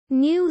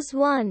News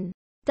 1.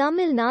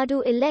 Tamil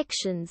Nadu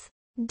elections.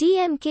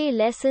 DMK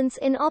lessons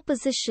in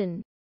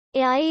opposition.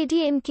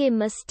 AIADMK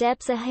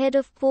missteps ahead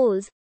of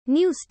polls.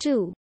 News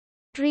 2.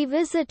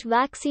 Revisit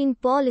vaccine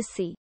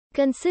policy.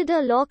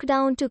 Consider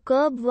lockdown to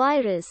curb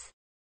virus.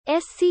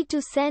 SC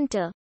to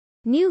center.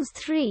 News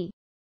 3.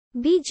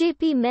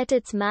 BJP met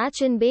its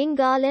match in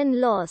Bengal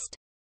and lost.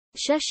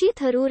 Shashi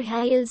Tharoor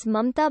hails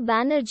Mamata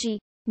Banerjee.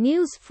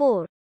 News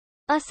 4.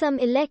 Assam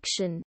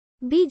election.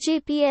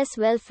 BJP's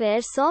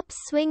welfare sops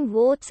swing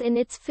votes in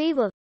its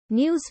favor.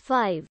 News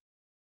 5.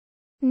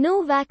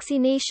 No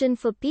vaccination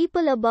for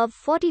people above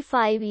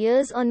 45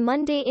 years on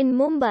Monday in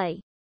Mumbai.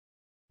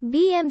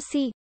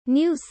 BMC.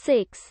 News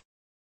 6.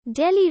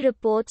 Delhi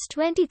reports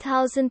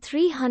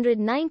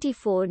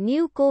 20,394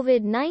 new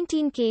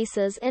COVID-19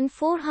 cases and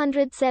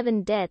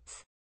 407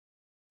 deaths.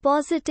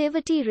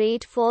 Positivity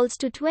rate falls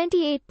to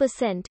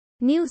 28%.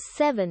 News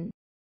 7.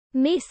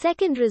 May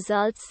 2nd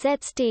results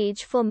set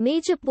stage for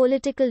major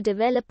political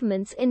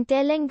developments in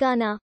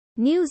Telangana.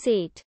 News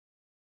 8.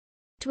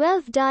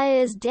 12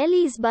 dies.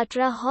 Delhi's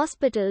Batra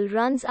hospital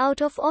runs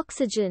out of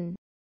oxygen.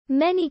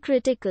 Many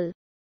critical.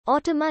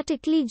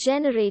 Automatically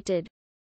generated.